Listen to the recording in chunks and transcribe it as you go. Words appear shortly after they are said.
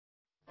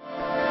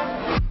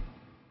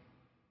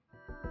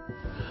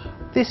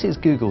This is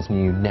Google's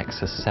new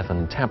Nexus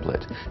 7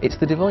 tablet. It's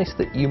the device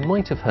that you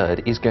might have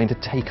heard is going to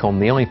take on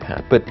the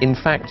iPad, but in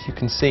fact you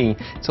can see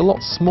it's a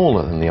lot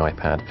smaller than the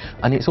iPad,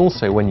 and it's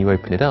also, when you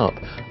open it up,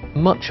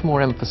 much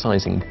more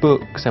emphasising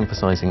books,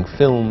 emphasising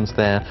films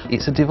there.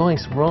 It's a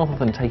device, rather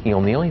than taking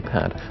on the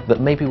iPad, that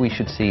maybe we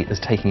should see as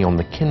taking on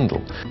the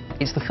Kindle.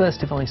 It's the first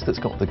device that's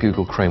got the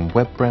Google Chrome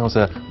web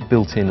browser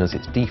built in as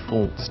its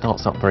default,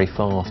 starts up very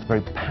fast,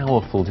 very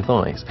powerful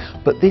device.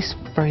 But this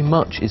very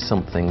much is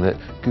something that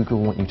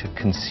Google want you to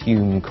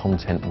consume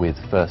content with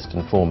first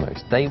and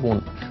foremost. They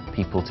want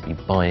people to be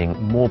buying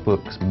more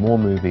books, more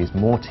movies,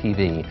 more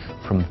TV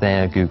from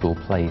their Google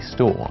Play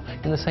store,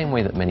 in the same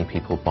way that many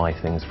people buy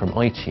things from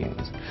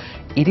iTunes.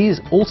 It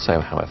is also,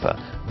 however,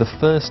 the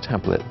first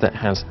tablet that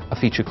has a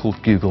feature called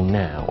Google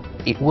Now.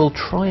 It will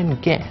try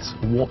and guess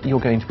what you're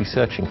going to be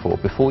searching for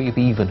before you've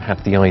even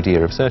had the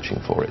idea of searching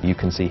for it. You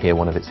can see here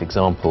one of its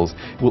examples.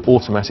 It will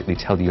automatically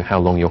tell you how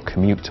long your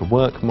commute to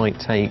work might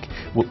take,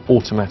 will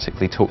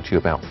automatically talk to you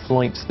about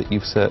flights that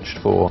you've searched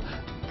for.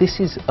 This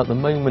is, at the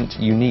moment,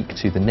 unique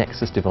to the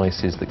Nexus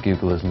devices that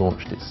Google has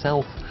launched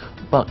itself,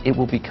 but it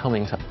will be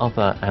coming to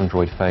other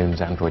Android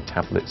phones, Android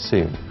tablets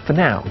soon. For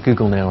now,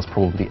 Google Now is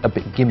probably a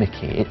bit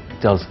gimmicky. It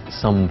does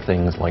some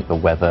things like the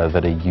weather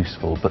that are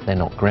useful, but they're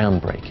not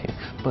groundbreaking.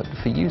 But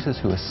for users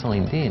who are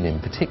signed in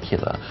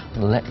particular,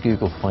 and let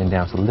Google find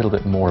out a little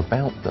bit more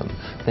about them,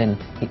 then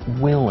it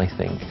will, I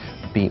think,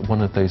 be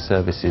one of those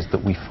services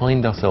that we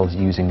find ourselves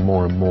using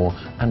more and more,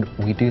 and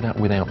we do that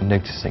without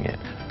noticing it.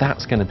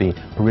 That's going to be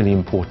a really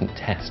important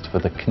test for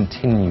the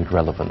continued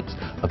relevance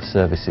of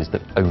services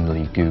that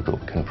only Google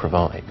can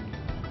provide.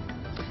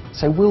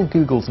 So will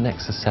Google's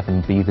Nexus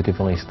 7 be the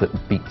device that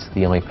beats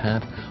the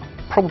iPad?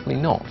 Probably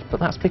not, but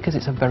that's because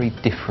it's a very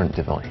different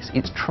device.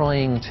 It's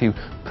trying to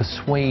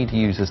persuade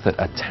users that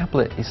a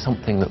tablet is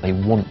something that they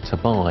want to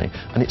buy,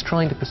 and it's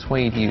trying to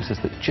persuade users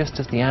that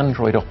just as the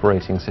Android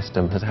operating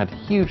system has had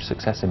huge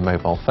success in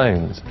mobile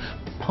phones,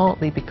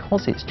 partly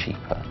because it's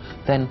cheaper,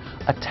 then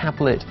a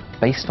tablet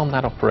based on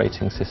that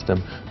operating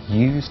system,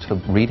 used for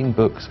reading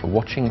books, for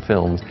watching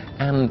films,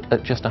 and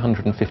at just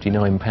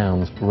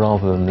 £159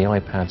 rather than the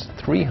iPad's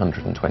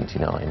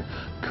 £329,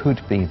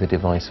 could be the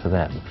device for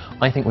them.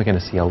 I think we're going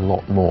to see a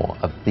lot more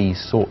of these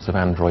sorts of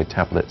Android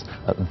tablets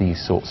at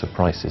these sorts of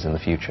prices in the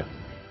future.